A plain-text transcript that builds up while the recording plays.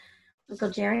Uncle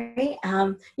Jerry.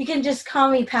 You can just call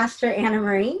me Pastor Anna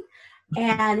Marie.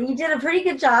 And you did a pretty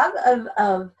good job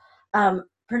of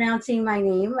pronouncing my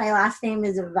name. My last name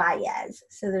is Vales,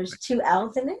 so there's 2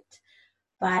 L's in it.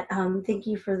 But thank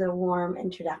you for the warm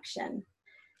introduction.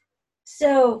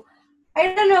 So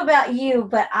I don't know about you,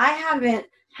 but I haven't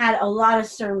had a lot of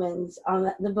sermons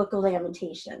on the book of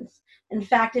Lamentations. In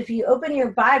fact, if you open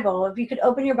your Bible, if you could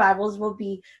open your Bibles, we'll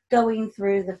be going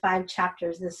through the 5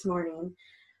 chapters this morning.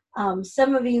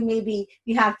 Some of you, maybe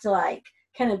you have to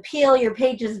kind of peel your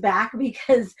pages back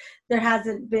because there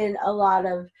hasn't been a lot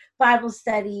of Bible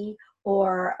study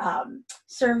or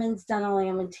sermons done on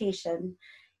Lamentation.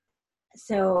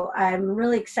 So I'm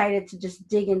really excited to just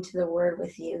dig into the Word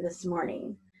with you this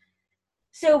morning.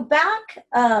 So back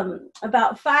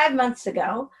about 5 months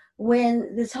ago,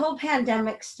 when this whole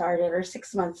pandemic started, or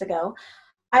 6 months ago,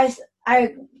 I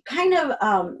kind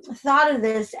of thought of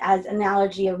this as an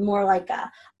analogy of more like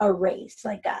a race,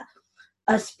 like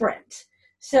a sprint.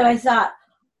 So I thought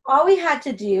all we had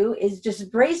to do is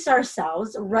just brace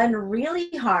ourselves, run really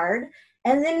hard,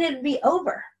 and then it'd be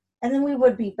over. And then we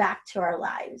would be back to our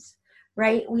lives,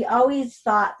 right? We always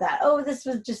thought that, this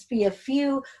would just be a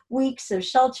few weeks of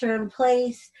shelter in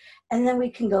place, and then we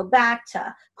can go back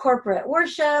to corporate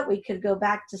worship. We could go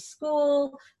back to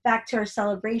school, back to our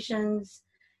celebrations.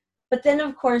 But then,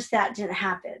 of course, that didn't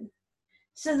happen.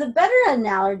 So the better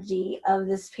analogy of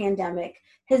this pandemic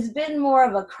has been more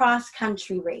of a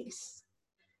cross-country race.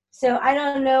 So I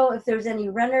don't know if there's any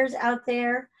runners out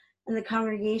there in the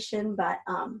congregation, but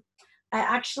I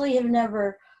actually have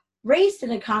never raced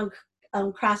in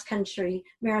a cross-country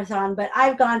marathon, but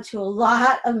I've gone to a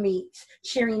lot of meets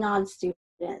cheering on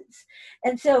students.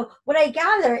 And so what I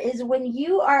gather is when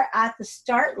you are at the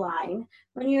start line,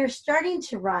 when you're starting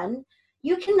to run,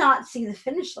 you cannot see the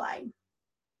finish line.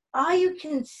 All you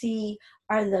can see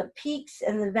are the peaks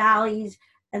and the valleys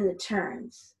and the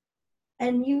turns.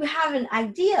 And you have an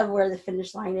idea of where the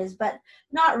finish line is, but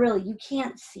not really. You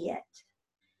can't see it.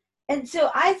 And so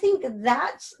I think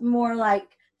that's more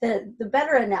like the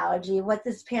better analogy of what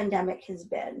this pandemic has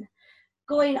been.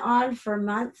 Going on for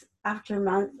month after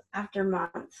month after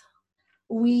month.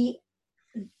 We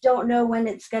don't know when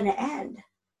it's going to end.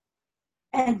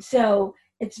 And so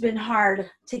it's been hard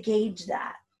to gauge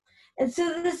that. And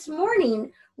so this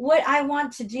morning, what I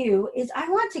want to do is I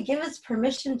want to give us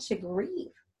permission to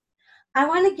grieve. I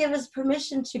want to give us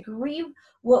permission to grieve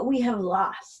what we have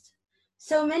lost.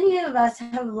 So many of us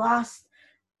have lost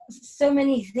so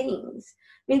many things.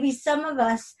 Maybe some of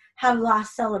us have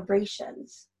lost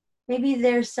celebrations. Maybe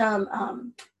there's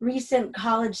some recent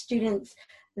college students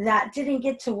that didn't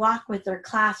get to walk with their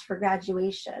class for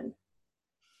graduation.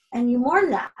 And you mourn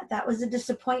that. That was a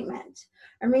disappointment.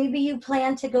 Or maybe you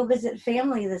planned to go visit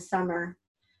family this summer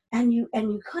and you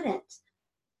couldn't.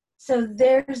 So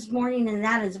there's mourning in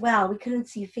that as well. We couldn't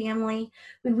see family.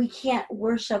 We can't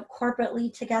worship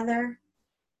corporately together.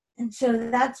 And so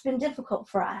that's been difficult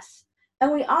for us.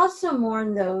 And we also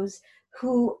mourn those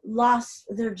who lost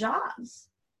their jobs.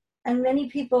 And many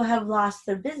people have lost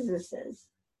their businesses.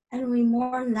 And we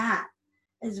mourn that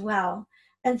as well.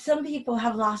 And some people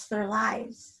have lost their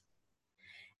lives.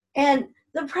 And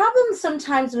the problem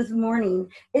sometimes with mourning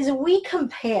is we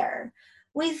compare.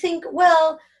 We think,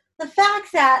 well, the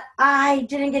fact that I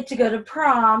didn't get to go to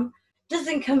prom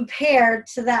doesn't compare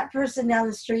to that person down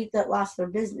the street that lost their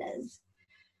business.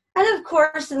 And of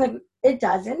course, it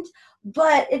doesn't,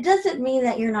 but it doesn't mean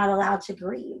that you're not allowed to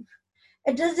grieve.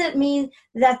 It doesn't mean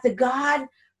that the God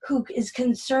who is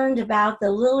concerned about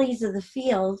the lilies of the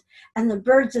field and the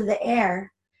birds of the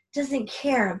air doesn't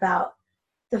care about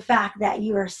the fact that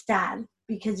you are sad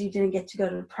because you didn't get to go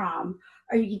to prom,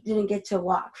 or you didn't get to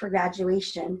walk for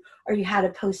graduation, or you had to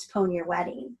postpone your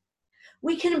wedding.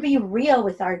 We can be real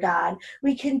with our God.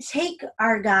 We can take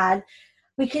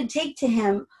to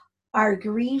him our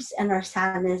griefs and our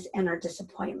sadness and our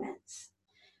disappointments.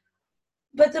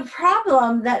 But the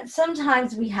problem that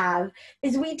sometimes we have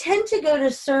is we tend to go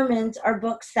to sermons or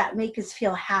books that make us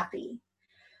feel happy.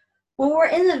 When we're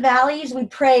in the valleys, we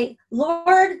pray,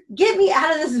 Lord, get me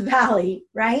out of this valley,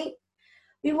 right?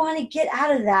 We want to get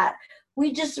out of that.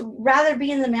 We just rather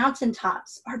be in the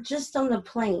mountaintops or just on the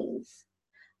plains.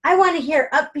 I want to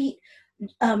hear upbeat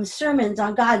sermons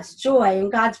on God's joy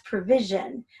and God's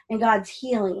provision and God's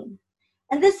healing.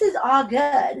 And this is all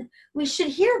good. We should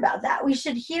hear about that. We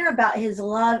should hear about his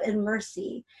love and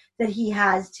mercy that he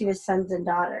has to his sons and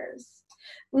daughters.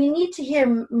 We need to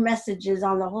hear messages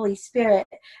on the Holy Spirit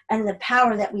and the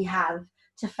power that we have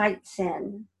to fight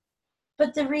sin.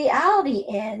 But the reality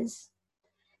is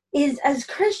as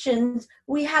Christians,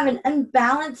 we have an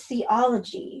unbalanced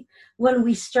theology when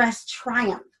we stress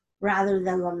triumph rather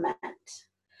than lament.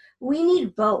 We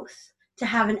need both to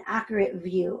have an accurate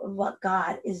view of what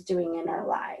God is doing in our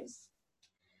lives.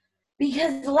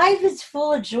 Because life is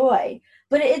full of joy,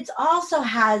 but it also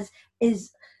has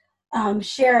its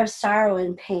share of sorrow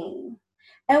and pain.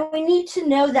 And we need to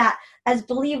know that as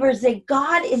believers, that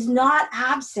God is not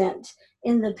absent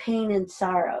in the pain and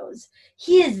sorrows.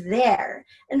 He is there.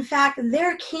 In fact,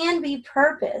 there can be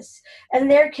purpose, and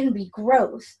there can be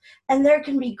growth, and there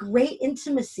can be great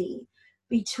intimacy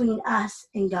between us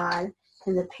and God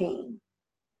in the pain.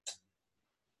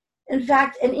 In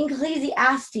fact, in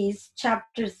Ecclesiastes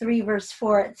chapter 3, verse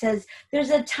 4, it says, there's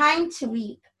a time to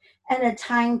weep and a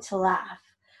time to laugh,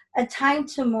 a time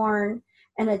to mourn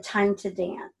and a time to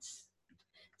dance.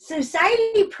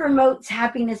 Society promotes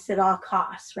happiness at all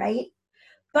costs, right?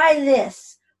 Buy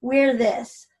this, wear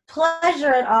this,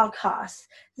 pleasure at all costs.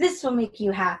 This will make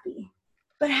you happy.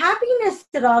 But happiness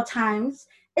at all times,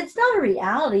 it's not a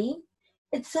reality.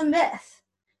 It's a myth.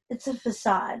 It's a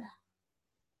facade.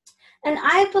 And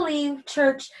I believe,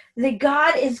 church, that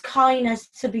God is calling us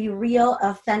to be real,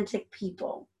 authentic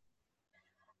people.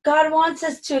 God wants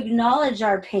us to acknowledge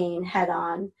our pain head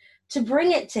on, to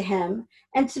bring it to him,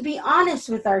 and to be honest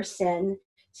with our sin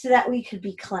so that we could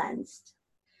be cleansed.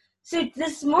 So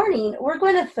this morning, we're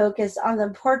going to focus on the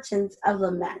importance of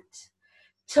lament,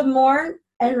 to mourn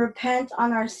and repent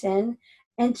on our sin,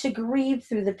 and to grieve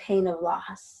through the pain of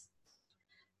loss.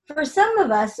 For some of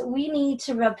us, we need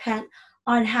to repent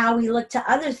on how we look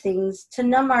to other things to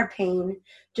numb our pain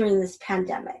during this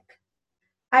pandemic.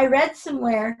 I read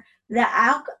somewhere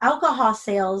that alcohol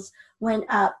sales went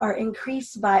up or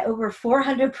increased by over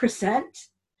 400%.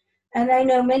 And I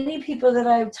know many people that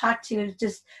I've talked to have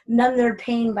just numbed their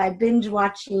pain by binge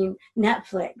watching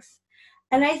Netflix.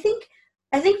 And I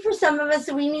think for some of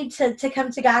us, we need to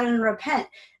come to God and repent,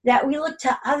 that we look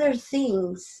to other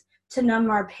things to numb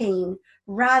our pain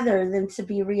rather than to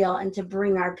be real and to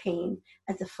bring our pain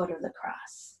at the foot of the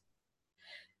cross.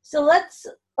 So let's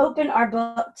open our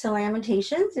book to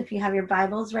Lamentations. If you have your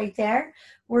Bibles right there,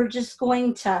 we're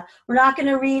not going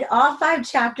to read all 5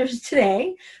 chapters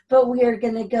today, but we are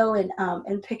going to go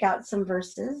and pick out some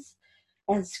verses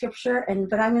and scripture,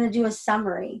 but I'm going to do a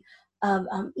summary of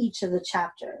each of the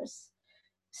chapters.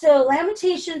 So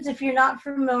Lamentations, if you're not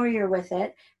familiar with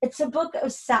it, it's a book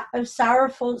of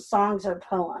sorrowful songs or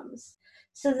poems.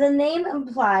 So the name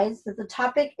implies that the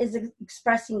topic is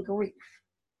expressing grief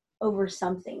over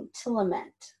something, to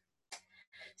lament.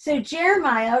 So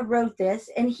Jeremiah wrote this,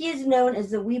 and he is known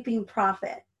as the weeping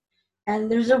prophet.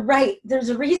 And there's a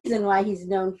reason why he's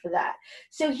known for that.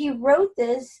 So he wrote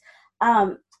this,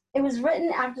 it was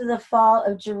written after the fall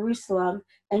of Jerusalem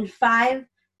in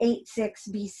 586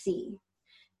 BC.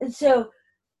 And so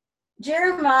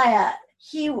Jeremiah,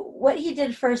 what he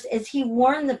did first is he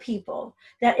warned the people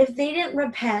that if they didn't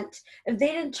repent, if they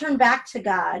didn't turn back to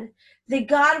God, that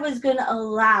God was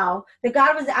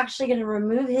actually going to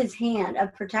remove his hand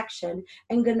of protection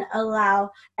and going to allow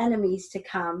enemies to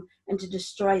come and to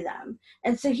destroy them.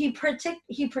 And so he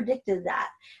predicted that.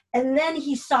 And then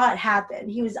he saw it happen.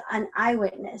 He was an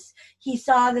eyewitness. He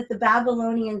saw that the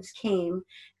Babylonians came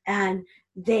and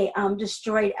they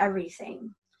destroyed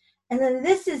everything. And then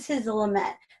this is his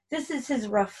lament. This is his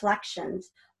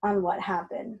reflections on what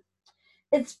happened.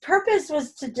 Its purpose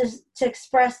was to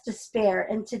express despair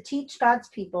and to teach God's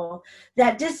people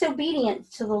that disobedience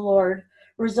to the Lord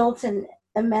results in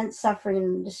immense suffering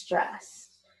and distress.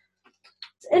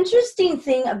 The interesting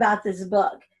thing about this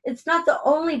book, it's not the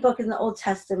only book in the Old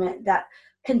Testament that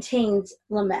contains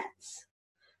laments.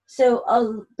 So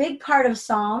a big part of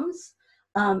Psalms,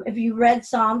 if you read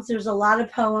Psalms, there's a lot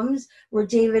of poems where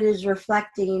David is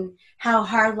reflecting how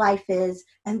hard life is,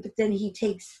 but then he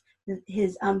takes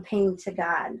his pain to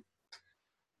God.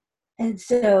 And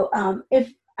so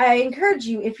if I encourage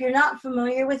you, if you're not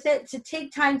familiar with it, to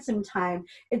take some time.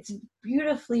 It's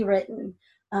beautifully written,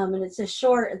 and it's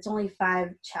only 5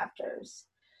 chapters.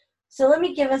 So let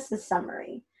me give us the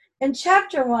summary. In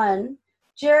chapter 1,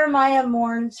 Jeremiah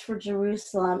mourns for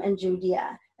Jerusalem and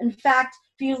Judea. In fact,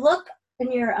 if you look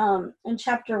in your in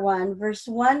chapter 1, verse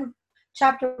 1,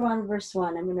 chapter 1, verse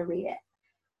 1, I'm going to read it.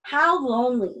 How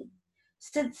lonely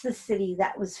sits the city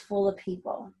that was full of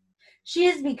people. She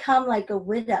has become like a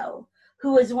widow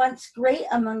who was once great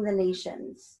among the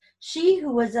nations. She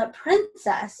who was a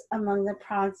princess among the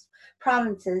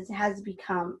provinces has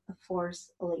become a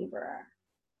forced laborer.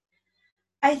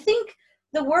 I think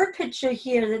the word picture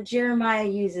here that Jeremiah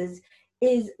uses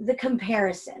is the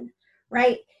comparison,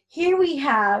 right? Here we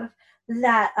have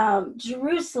that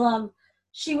Jerusalem,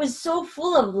 she was so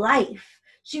full of life.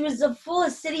 She was a full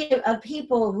city of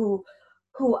people who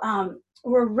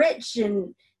were rich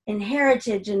and in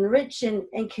heritage and rich in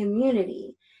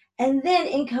community. And then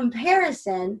in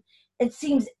comparison, it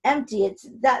seems empty.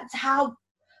 That's how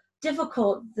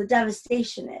difficult the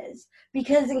devastation is.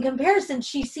 Because in comparison,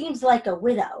 she seems like a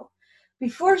widow.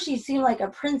 Before she seemed like a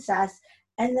princess,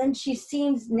 and then she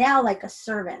seems now like a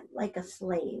servant, like a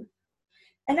slave.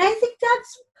 And I think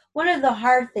that's one of the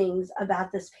hard things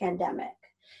about this pandemic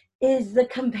is the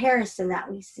comparison that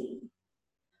we see.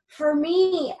 For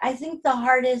me, I think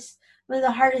one of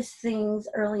the hardest things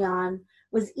early on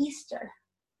was Easter.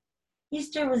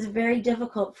 Easter was very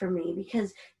difficult for me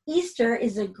because Easter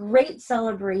is a great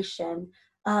celebration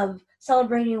of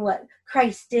celebrating what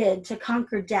Christ did to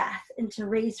conquer death and to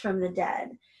raise from the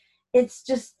dead. It's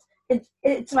just,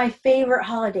 it's my favorite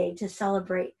holiday to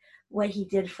celebrate what he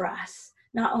did for us,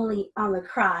 not only on the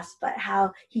cross, but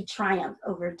how he triumphed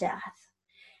over death.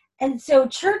 And so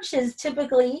churches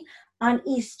typically on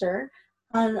Easter,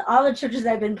 on all the churches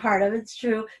I've been part of, it's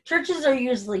true, churches are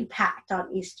usually packed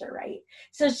on Easter, right?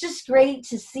 So it's just great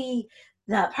to see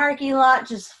the parking lot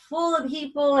just full of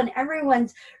people and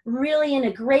everyone's really in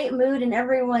a great mood and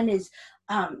everyone is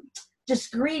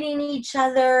just greeting each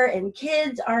other and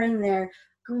kids are in their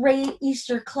great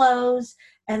Easter clothes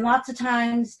and lots of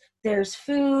times there's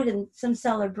food and some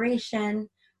celebration.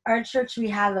 Our church, we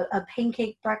have a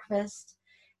pancake breakfast.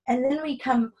 And then we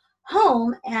come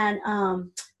home and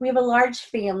we have a large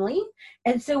family.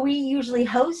 And so we usually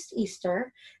host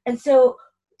Easter. And so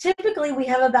typically we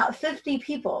have about 50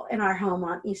 people in our home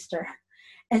on Easter.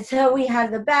 And so we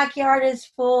have the backyard is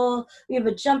full. We have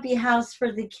a jumpy house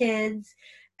for the kids.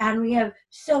 And we have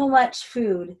so much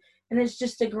food. And it's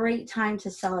just a great time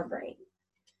to celebrate.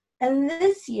 And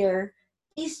this year,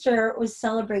 Easter was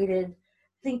celebrated,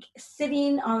 I think,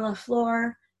 sitting on the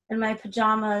floor in my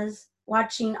pajamas,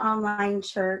 watching online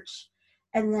church,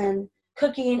 and then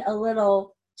cooking a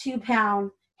little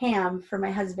 2-pound ham for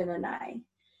my husband and I.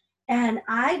 And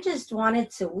I just wanted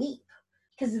to weep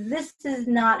because this is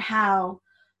not how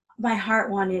my heart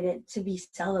wanted it to be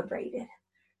celebrated,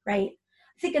 right?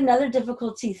 I think another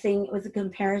difficulty thing with the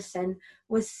comparison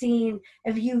was seeing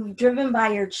if you've driven by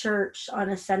your church on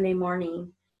a Sunday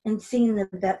morning and seeing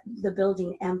the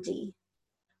building empty.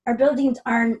 Our buildings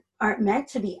aren't meant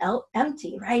to be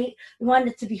empty, right? We want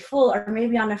it to be full, or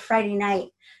maybe on a Friday night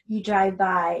you drive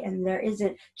by and there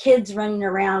isn't kids running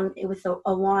around with the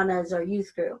Awanas or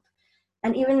youth group.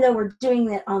 And even though we're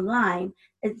doing it online,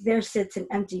 there sits an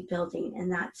empty building,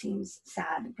 and that seems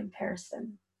sad in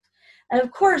comparison. And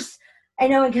of course, I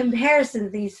know in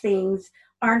comparison, these things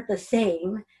aren't the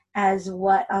same as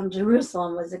what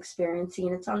Jerusalem was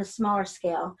experiencing. It's on a smaller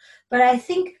scale. But I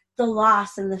think the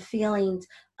loss and the feelings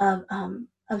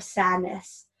of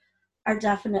sadness are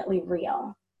definitely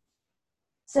real.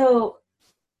 So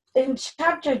in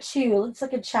chapter 2, let's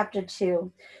look at chapter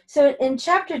 2. So in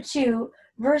chapter 2,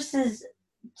 verses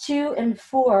 2 and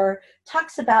 4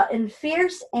 talks about in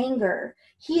fierce anger,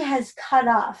 he has cut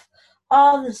off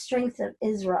all the strength of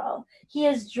Israel. He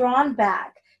has drawn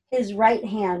back his right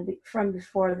hand from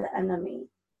before the enemy.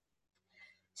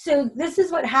 So this is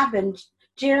what happened.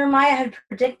 Jeremiah had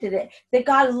predicted it, that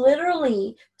God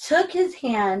literally took his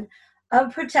hand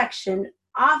of protection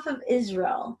off of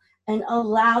Israel and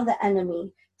allowed the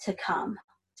enemy to come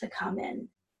in.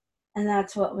 And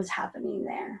that's what was happening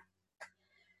there.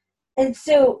 And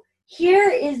so here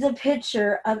is a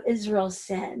picture of Israel's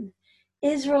sin.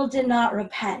 Israel did not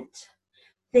repent.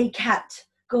 They kept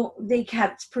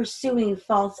pursuing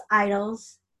false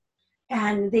idols,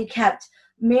 and they kept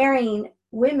marrying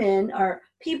women or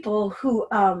people who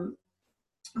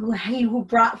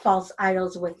brought false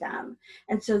idols with them.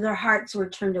 And so their hearts were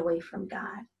turned away from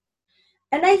God.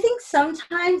 And I think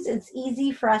sometimes it's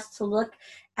easy for us to look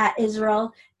at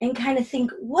Israel and kind of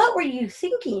think, what were you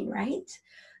thinking, right?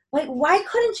 Like, why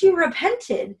couldn't you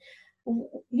repented?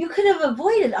 You could have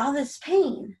avoided all this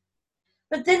pain.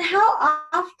 But then how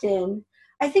often,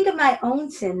 I think of my own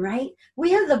sin, right?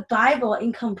 We have the Bible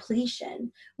in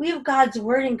completion. We have God's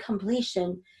word in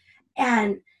completion.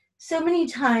 And so many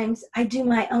times I do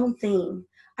my own thing.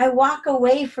 I walk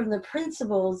away from the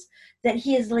principles that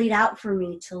he has laid out for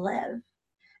me to live.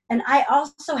 And I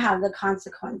also have the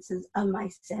consequences of my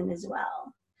sin as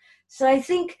well. So I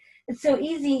think it's so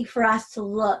easy for us to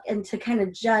look and to kind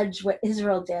of judge what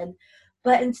Israel did,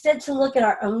 but instead to look at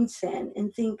our own sin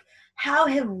and think, how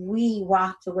have we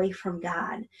walked away from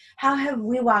God? How have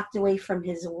we walked away from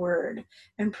his word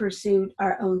and pursued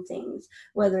our own things,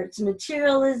 whether it's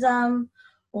materialism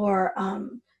or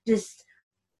just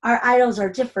our idols are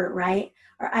different, right?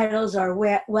 Our idols are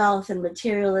wealth and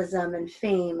materialism and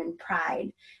fame and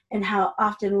pride, and how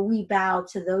often we bow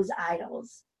to those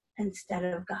idols instead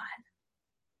of God.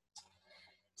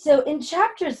 So in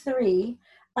chapter 3,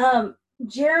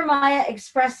 Jeremiah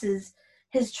expresses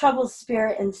his troubled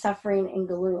spirit and suffering and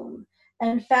gloom.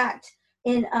 In fact,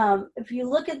 if you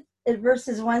look at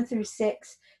verses 1 through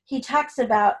 6, he talks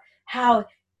about how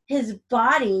his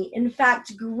body, in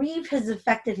fact, grief has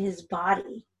affected his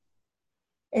body.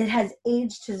 It has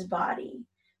aged his body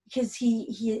because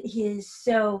he is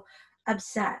so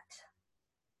upset.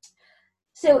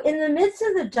 So in the midst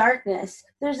of the darkness,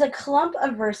 there's a clump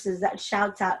of verses that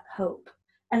shouts out hope.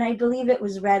 And I believe it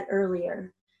was read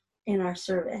earlier in our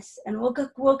service. And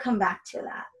we'll come back to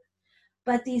that.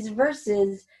 But these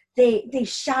verses, they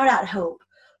shout out hope.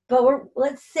 But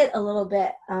let's sit a little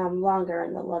bit longer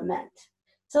in the lament.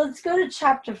 So let's go to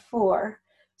chapter 4.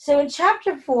 So in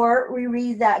chapter 4, we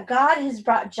read that God has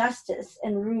brought justice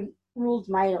and ruled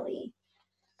mightily.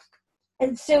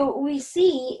 And so we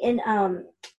see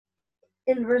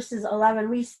in verses 11,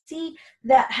 we see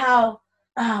that how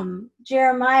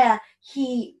Jeremiah,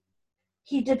 he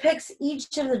depicts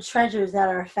each of the treasures that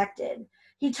are affected.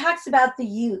 He talks about the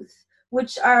youth,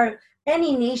 which are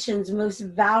any nation's most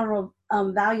valuable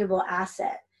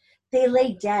asset. They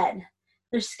lay dead.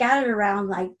 They're scattered around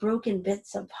like broken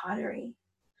bits of pottery.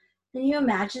 Can you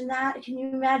imagine that? Can you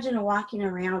imagine walking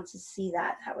around to see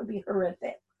that? That would be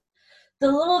horrific.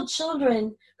 The little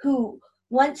children who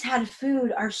once had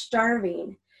food are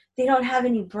starving. They don't have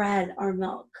any bread or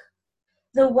milk.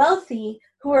 The wealthy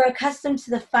who are accustomed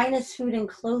to the finest food and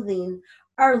clothing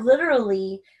are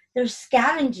literally, they're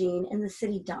scavenging in the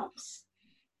city dumps.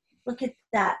 Look at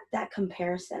that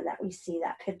comparison that we see,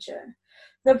 that picture.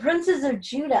 The princes of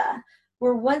Judah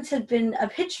were once had been a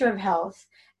picture of health,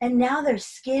 and now they're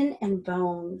skin and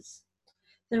bones.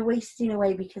 They're wasting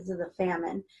away because of the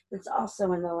famine that's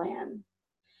also in the land.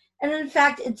 And in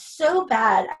fact, it's so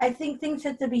bad. I think things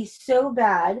have to be so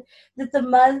bad that the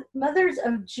mothers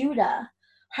of Judah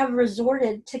have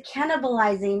resorted to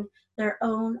cannibalizing their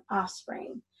own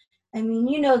offspring. I mean,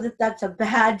 you know that that's a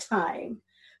bad time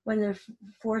when they're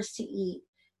forced to eat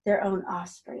their own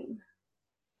offspring.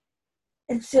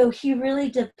 And so he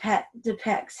really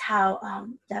depicts how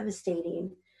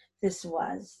devastating this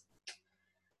was.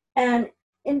 And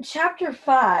in chapter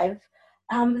 5,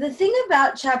 the thing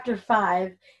about chapter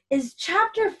 5 is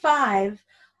chapter 5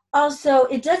 also,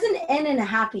 it doesn't end in a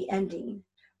happy ending,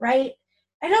 right?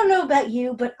 I don't know about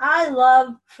you, but I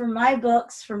love for my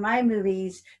books, for my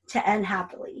movies to end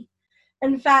happily.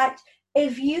 In fact,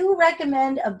 if you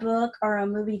recommend a book or a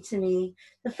movie to me,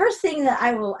 the first thing that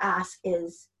I will ask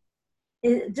is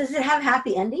does it have a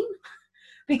happy ending?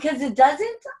 Because it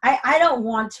doesn't, I don't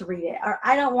want to read it, or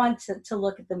I don't want to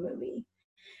look at the movie.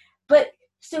 But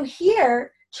so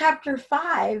here, chapter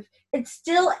 5, it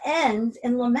still ends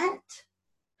in lament.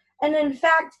 And in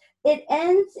fact, it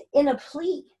ends in a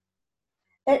plea.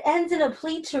 It ends in a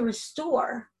plea to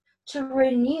restore, to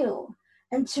renew,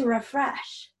 and to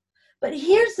refresh. But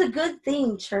here's the good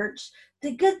thing, church.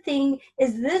 The good thing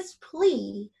is this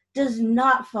plea does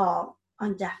not fall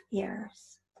on deaf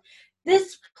ears.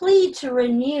 This plea to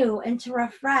renew and to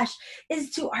refresh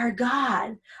is to our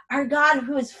God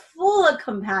who is full of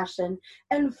compassion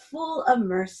and full of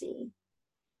mercy.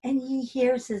 And he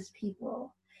hears his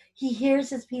people. He hears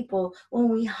his people when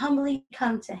we humbly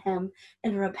come to him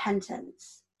in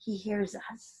repentance. He hears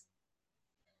us.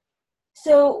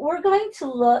 So we're going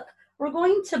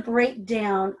to break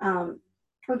down,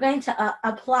 we're going to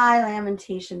apply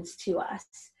Lamentations to us.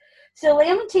 So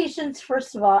Lamentations,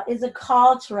 first of all, is a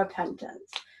call to repentance.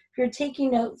 If you're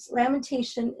taking notes,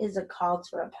 Lamentation is a call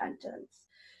to repentance.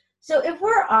 So if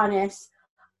we're honest,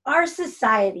 our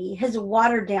society has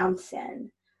watered down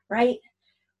sin, right?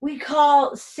 We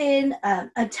call sin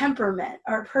a temperament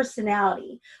or a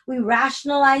personality. We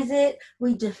rationalize it,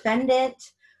 we defend it,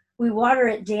 we water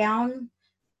it down.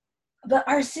 But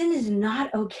our sin is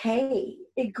not okay.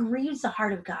 It grieves the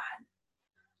heart of God.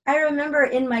 I remember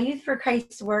in my Youth for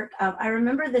Christ work, I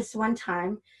remember this one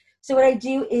time. So what I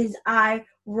do is I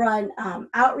run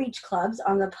outreach clubs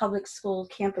on the public school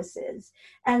campuses.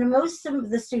 And most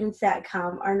of the students that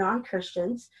come are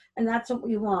non-Christians. And that's what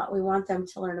we want. We want them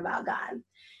to learn about God.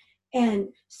 And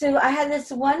so I had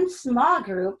this one small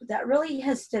group that really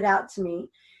has stood out to me.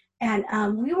 And I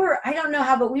don't know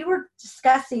how, but we were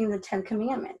discussing the 10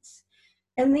 Commandments.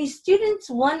 And these students,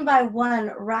 one by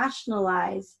one,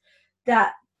 rationalized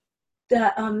that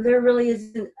there really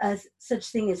isn't such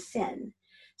thing as sin.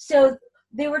 So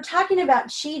they were talking about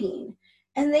cheating.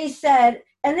 And they said,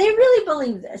 and they really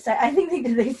believe this. I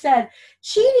think they said,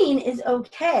 cheating is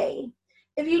okay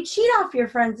if you cheat off your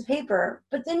friend's paper,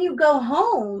 but then you go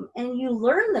home and you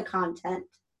learn the content,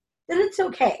 then it's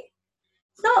okay.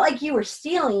 It's not like you were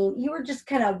stealing, you were just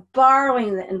kind of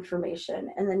borrowing the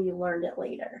information and then you learned it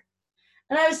later.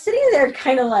 And I was sitting there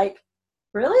kind of like,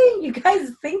 really? You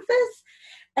guys think this?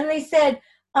 And they said,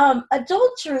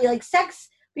 adultery, like sex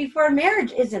before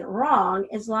marriage, isn't wrong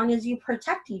as long as you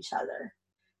protect each other.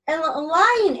 And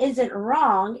lying isn't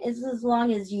wrong as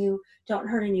long as you don't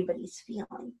hurt anybody's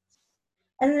feelings.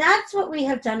 And that's what we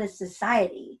have done as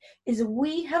society, is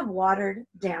we have watered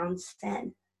down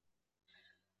sin.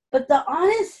 But the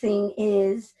honest thing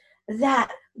is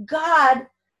that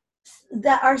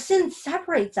that our sin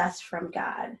separates us from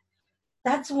God.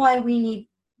 That's why we need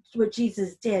what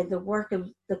Jesus did, the work of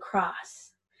the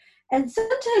cross. And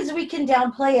sometimes we can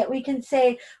downplay it. We can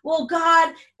say, well,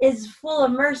 God is full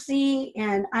of mercy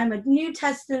and I'm a New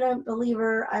Testament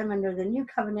believer. I'm under the new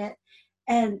covenant.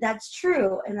 And that's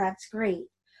true and that's great.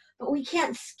 But we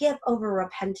can't skip over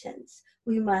repentance.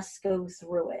 We must go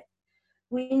through it.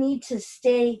 We need to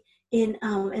stay in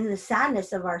the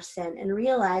sadness of our sin and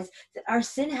realize that our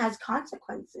sin has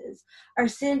consequences. Our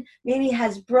sin maybe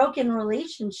has broken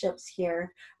relationships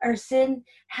here. Our sin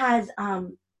has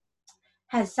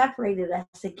separated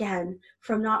us again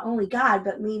from not only God,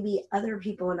 but maybe other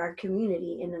people in our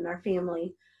community and in our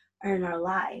family or in our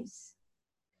lives.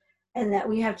 And that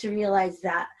we have to realize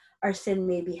that our sin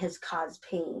maybe has caused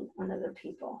pain on other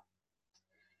people.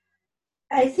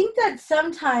 I think that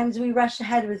sometimes we rush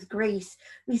ahead with grace.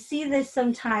 We see this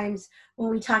sometimes when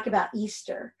we talk about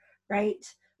Easter, right?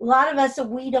 A lot of us,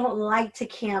 we don't like to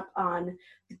camp on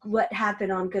what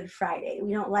happened on Good Friday.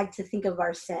 We don't like to think of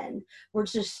our sin. We're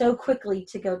just so quickly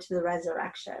to go to the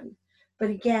resurrection. But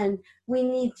again, we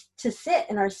need to sit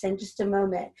in our sin just a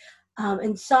moment.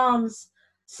 In Psalms,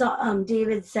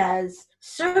 David says,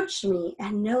 search me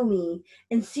and know me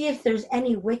and see if there's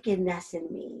any wickedness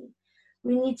in me.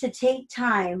 We need to take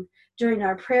time during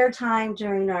our prayer time,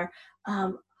 during our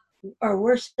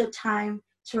worship time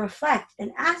to reflect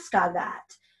and ask God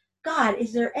that. God,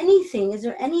 is there any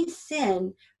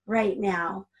sin right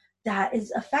now that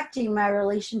is affecting my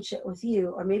relationship with you,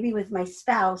 or maybe with my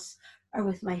spouse or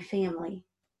with my family?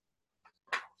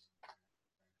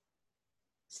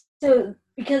 So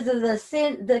because of the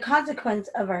sin, the consequence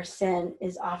of our sin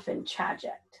is often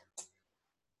tragic.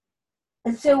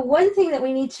 And so one thing that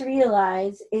we need to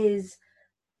realize is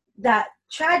that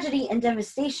tragedy and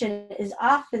devastation is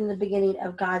often the beginning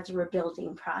of God's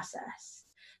rebuilding process.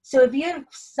 So if you have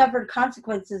suffered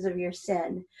consequences of your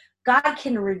sin, God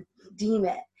can redeem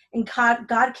it and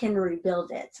God can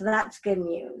rebuild it. So that's good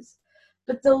news.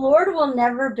 But the Lord will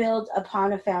never build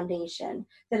upon a foundation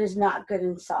that is not good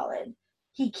and solid.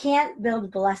 He can't build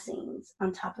blessings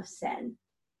on top of sin.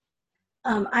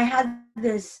 I had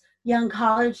this young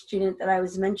college student that I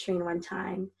was mentoring one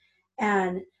time,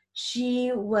 and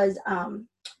she was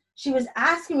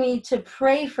asking me to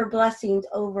pray for blessings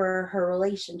over her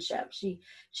relationship.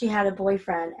 She had a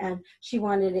boyfriend and she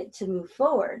wanted it to move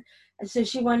forward, and so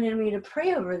she wanted me to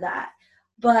pray over that.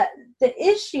 But the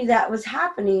issue that was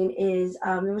happening is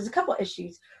there was a couple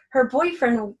issues. Her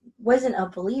boyfriend wasn't a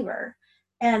believer,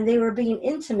 and they were being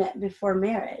intimate before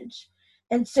marriage.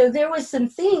 And so there was some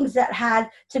things that had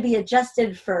to be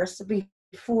adjusted first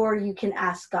before you can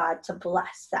ask God to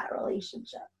bless that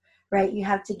relationship, right? You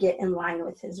have to get in line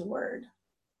with his word.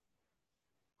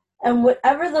 And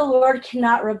whatever the Lord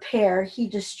cannot repair, he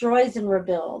destroys and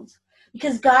rebuilds,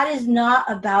 because God is not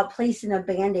about placing a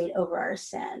Band-Aid over our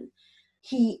sin.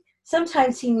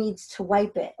 Sometimes he needs to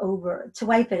wipe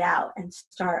it out and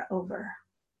start over.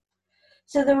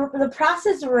 So the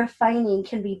process of refining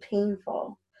can be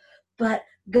painful. But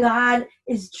God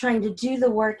is trying to do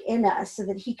the work in us so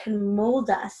that he can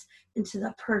mold us into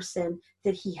the person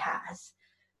that he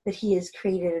has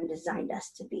created and designed us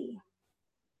to be.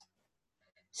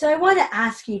 So I want to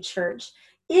ask you, church,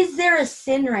 is there a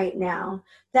sin right now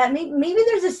that maybe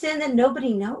there's a sin that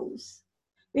nobody knows?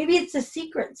 Maybe it's a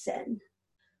secret sin,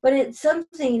 but it's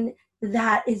something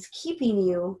that is keeping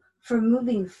you from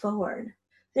moving forward.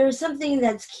 There's something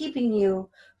that's keeping you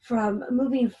from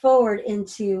moving forward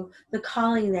into the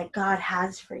calling that God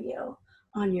has for you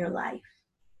on your life.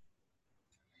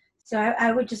 So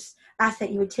I would just ask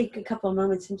that you would take a couple of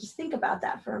moments and just think about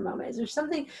that for a moment. Is there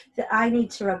something that I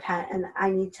need to repent and I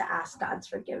need to ask God's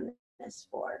forgiveness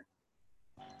for?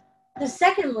 So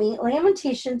secondly,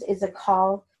 Lamentations is a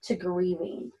call to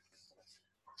grieving.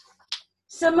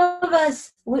 Some of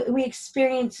us, we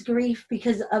experience grief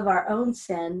because of our own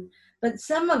sin, but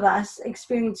some of us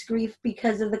experience grief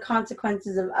because of the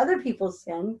consequences of other people's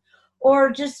sin,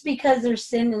 or just because there's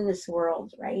sin in this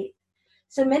world, right?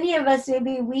 So many of us,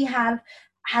 maybe we have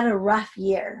had a rough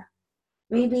year.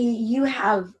 Maybe you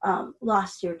have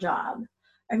lost your job,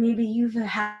 or maybe you've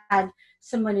had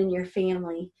someone in your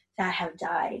family that have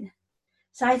died.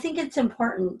 So I think it's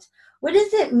important. What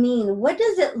does it mean? What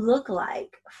does it look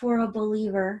like for a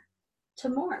believer to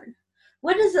mourn?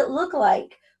 What does it look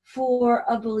like for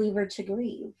a believer to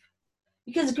grieve?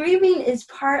 Because grieving is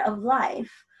part of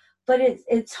life, but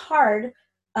it's hard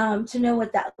to know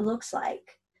what that looks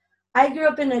like. I grew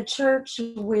up in a church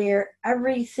where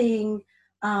everything,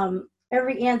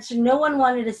 every answer, no one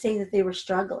wanted to say that they were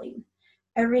struggling.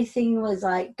 Everything was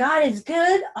like, God is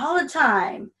good all the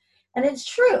time. And it's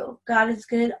true, God is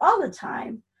good all the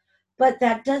time. But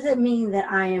that doesn't mean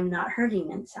that I am not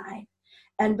hurting inside.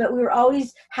 But we were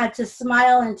always had to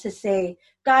smile and to say,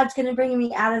 God's going to bring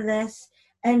me out of this.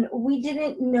 And we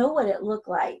didn't know what it looked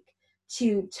like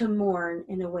to mourn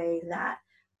in a way that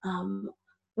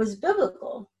was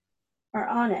biblical or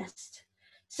honest.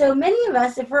 So many of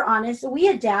us, if we're honest, we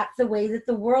adapt the way that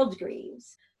the world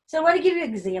grieves. So I want to give you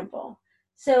an example.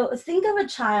 So think of a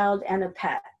child and a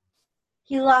pet.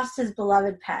 He lost his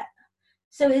beloved pet.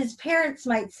 So his parents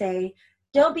might say,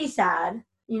 don't be sad.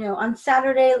 On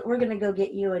Saturday, we're going to go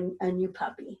get you a new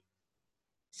puppy.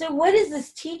 So what is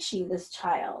this teaching this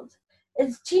child?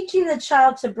 It's teaching the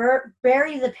child to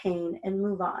bury the pain and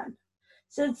move on.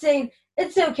 So it's saying,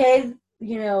 it's okay,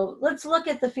 let's look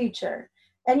at the future.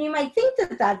 And you might think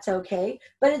that that's okay,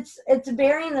 but it's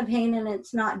burying the pain and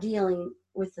it's not dealing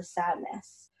with the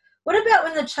sadness. What about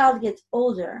when the child gets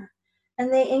older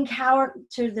and they encounter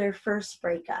their first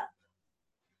breakup?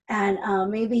 And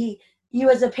maybe you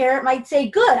as a parent might say,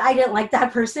 good, I didn't like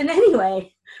that person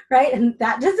anyway, right? And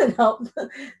that doesn't help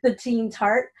the teen's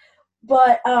heart.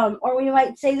 But, or we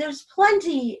might say there's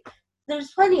plenty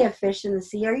of fish in the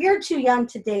sea, or you're too young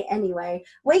to date anyway.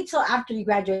 Wait till after you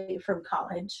graduate from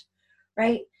college,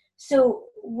 right? So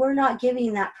we're not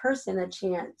giving that person a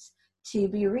chance to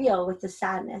be real with the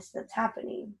sadness that's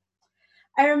happening.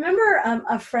 I remember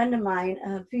a friend of mine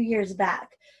a few years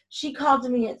back, she called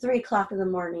me at 3:00 in the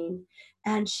morning,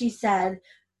 and she said,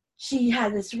 she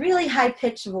had this really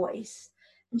high-pitched voice.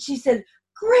 And she said,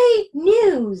 great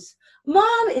news,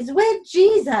 Mom is with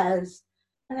Jesus.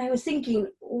 And I was thinking,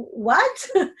 what?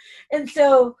 And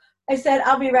so I said,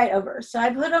 I'll be right over. So I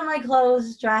put on my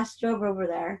clothes, dressed, drove over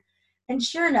there. And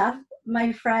sure enough,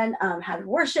 my friend had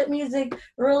worship music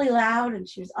really loud, and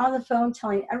she was on the phone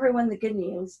telling everyone the good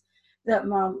news that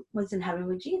Mom was in heaven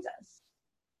with Jesus.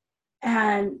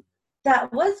 And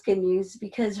that was good news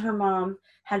because her mom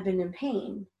had been in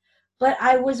pain. But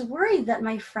I was worried that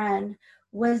my friend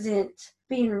wasn't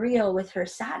being real with her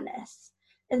sadness.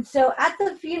 And so at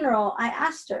the funeral, I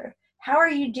asked her, how are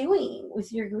you doing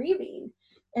with your grieving?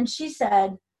 And she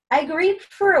said, I grieved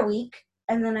for a week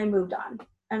and then I moved on,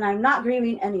 and I'm not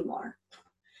grieving anymore.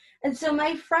 And so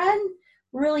my friend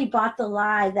really bought the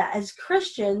lie that as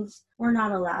Christians, we're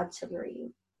not allowed to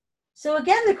grieve. So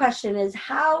again, the question is,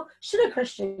 how should a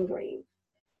Christian grieve?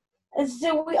 And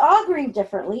so we all grieve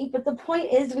differently, but the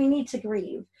point is we need to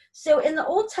grieve. So in the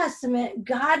Old Testament,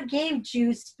 God gave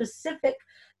Jews specific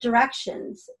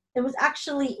directions. It was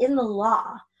actually in the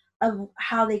law of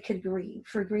how they could grieve,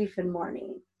 for grief and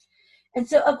mourning. And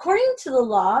so according to the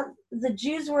law, the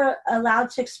Jews were allowed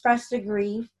to express their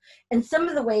grief in some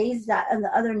of the ways that in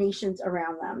the other nations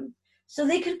around them. So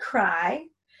they could cry,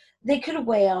 they could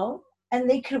wail, and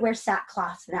they could wear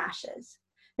sackcloth and ashes.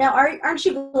 Now, aren't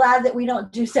you glad that we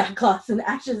don't do sackcloth and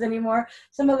ashes anymore?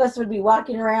 Some of us would be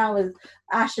walking around with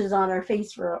ashes on our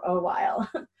face for a while.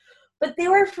 But they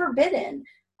were forbidden.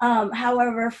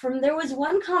 However, there was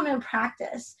one common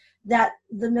practice that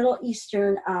the Middle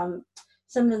Eastern,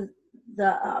 some of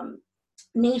the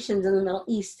nations in the Middle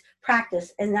East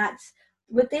practice, and that's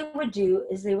what they would do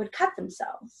is they would cut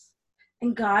themselves.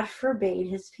 And God forbade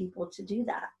his people to do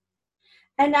that.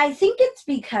 And I think it's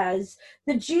because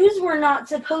the Jews were not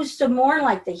supposed to mourn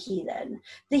like the heathen.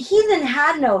 The heathen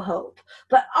had no hope,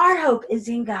 but our hope is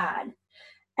in God.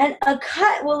 And a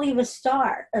cut will leave a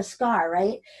scar,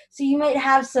 right? So you might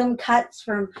have some cuts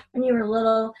from when you were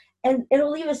little, and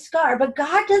it'll leave a scar. But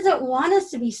God doesn't want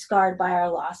us to be scarred by our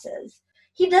losses.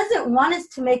 He doesn't want us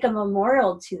to make a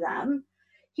memorial to them.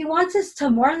 He wants us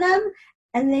to mourn them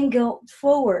and then go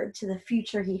forward to the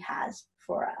future he has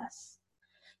for us.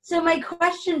 So my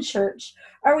question, church,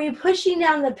 are we pushing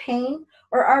down the pain,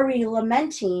 or are we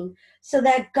lamenting so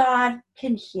that God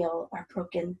can heal our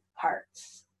broken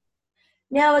hearts?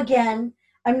 Now, again,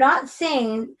 I'm not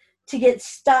saying to get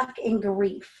stuck in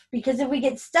grief, because if we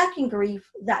get stuck in grief,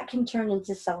 that can turn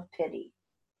into self-pity.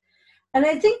 And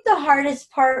I think the hardest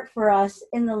part for us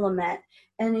in the lament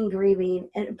and in grieving,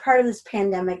 and part of this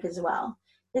pandemic as well,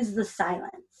 is the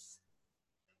silence,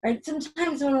 right?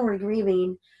 Sometimes when we're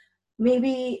grieving,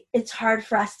 maybe it's hard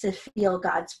for us to feel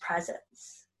God's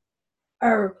presence.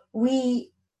 or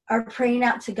we are praying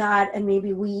out to God and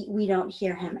maybe we don't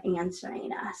hear him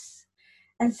answering us.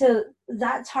 And so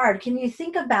that's hard. Can you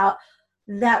think about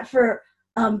that for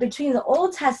between the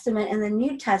Old Testament and the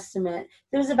New Testament,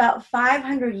 there's about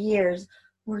 500 years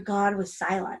where God was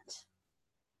silent.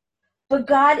 But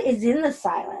God is in the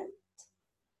silence.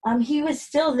 He was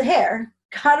still there.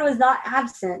 God was not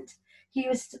absent. He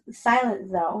was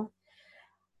silent though.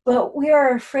 But we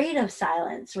are afraid of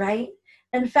silence, right?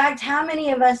 In fact, how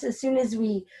many of us, as soon as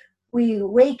we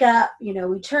wake up,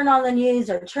 we turn on the news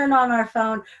or turn on our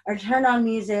phone or turn on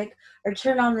music or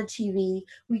turn on the TV,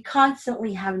 we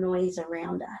constantly have noise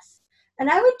around us. And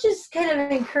I would just kind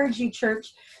of encourage you,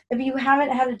 church, if you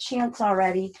haven't had a chance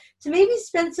already, to maybe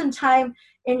spend some time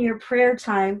in your prayer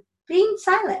time being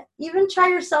silent. Even try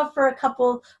yourself for a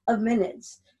couple of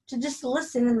minutes to just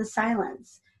listen in the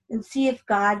silence and see if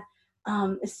God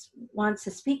wants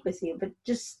to speak with you, but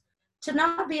just to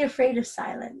not be afraid of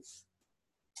silence.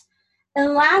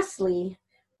 And lastly,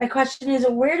 my question is,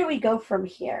 where do we go from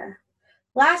here?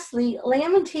 Lastly,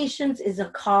 Lamentations is a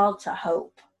call to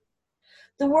hope.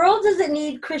 The world doesn't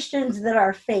need Christians that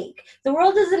are fake. The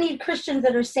world doesn't need Christians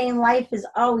that are saying life is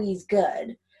always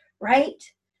good, right?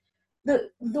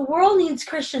 The world needs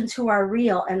Christians who are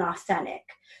real and authentic.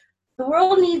 The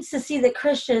world needs to see that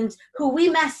Christians who we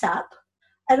mess up,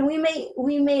 and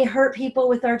we may hurt people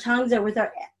with our tongues or with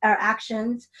our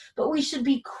actions, but we should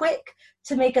be quick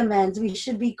to make amends. We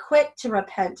should be quick to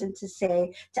repent and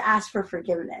to ask for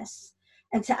forgiveness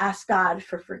and to ask God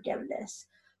for forgiveness.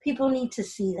 People need to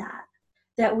see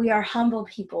that we are humble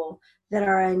people that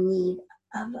are in need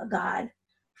of God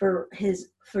for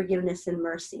his forgiveness and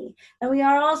mercy. And we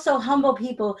are also humble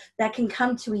people that can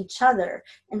come to each other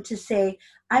and to say,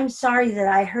 I'm sorry that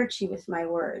I hurt you with my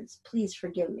words. Please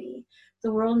forgive me.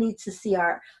 The world needs to see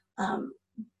our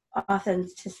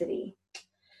authenticity.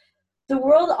 The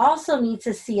world also needs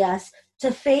to see us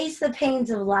to face the pains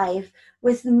of life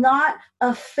with not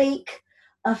a fake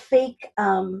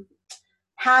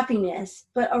happiness,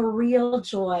 but a real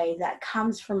joy that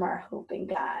comes from our hope in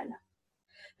God.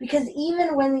 Because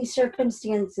even when these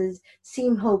circumstances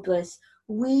seem hopeless,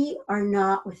 we are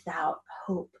not without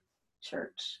hope,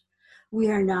 church. We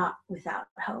are not without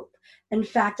hope. In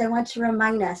fact, I want to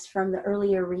remind us from the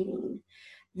earlier reading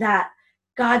that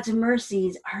God's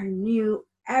mercies are new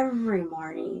every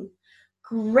morning.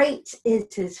 Great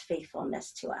is his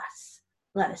faithfulness to us.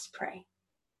 Let us pray.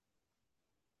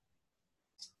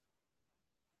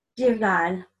 Dear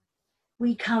God,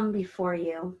 we come before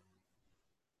you,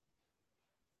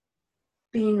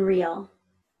 being real.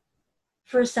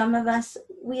 For some of us,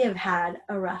 we have had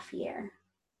a rough year.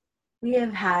 We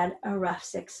have had a rough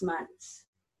 6 months.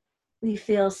 We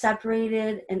feel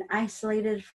separated and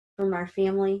isolated from our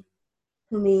family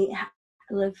who may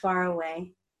live far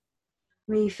away.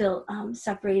 We feel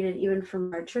separated even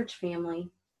from our church family.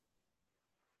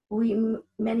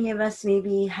 Many of us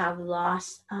maybe have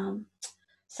lost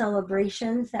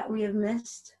celebrations that we have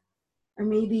missed, or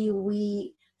maybe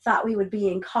we thought we would be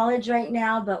in college right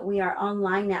now, but we are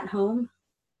online at home.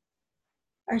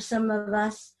 Or some of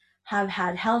us have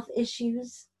had health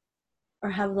issues or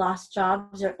have lost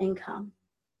jobs or income.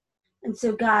 And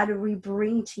so, God, we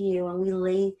bring to you and we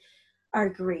lay our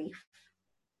grief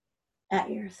at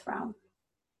your throne.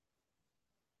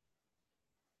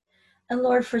 And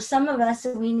Lord, for some of us,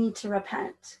 we need to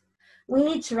repent. We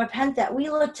need to repent that we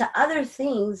look to other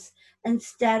things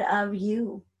instead of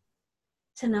you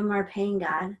to numb our pain,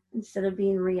 God, instead of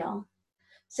being real.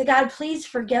 So God, please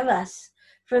forgive us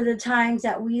for the times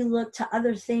that we look to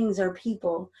other things or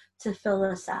people to fill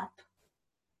us up.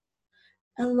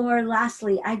 And Lord,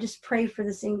 lastly, I just pray for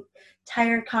this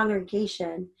entire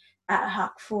congregation at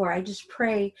Hawk 4. I just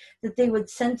pray that they would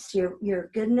sense your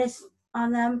goodness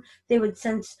on them. They would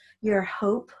sense your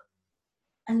hope,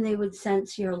 and they would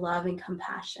sense your love and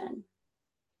compassion.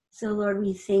 So Lord,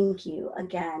 we thank you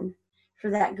again for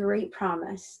that great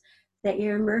promise that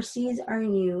your mercies are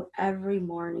new every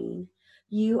morning.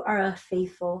 You are a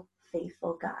faithful,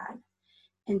 faithful God.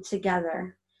 And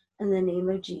together, in the name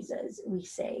of Jesus, we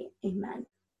say amen.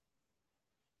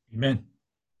 Amen.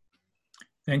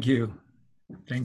 Thank you. Thank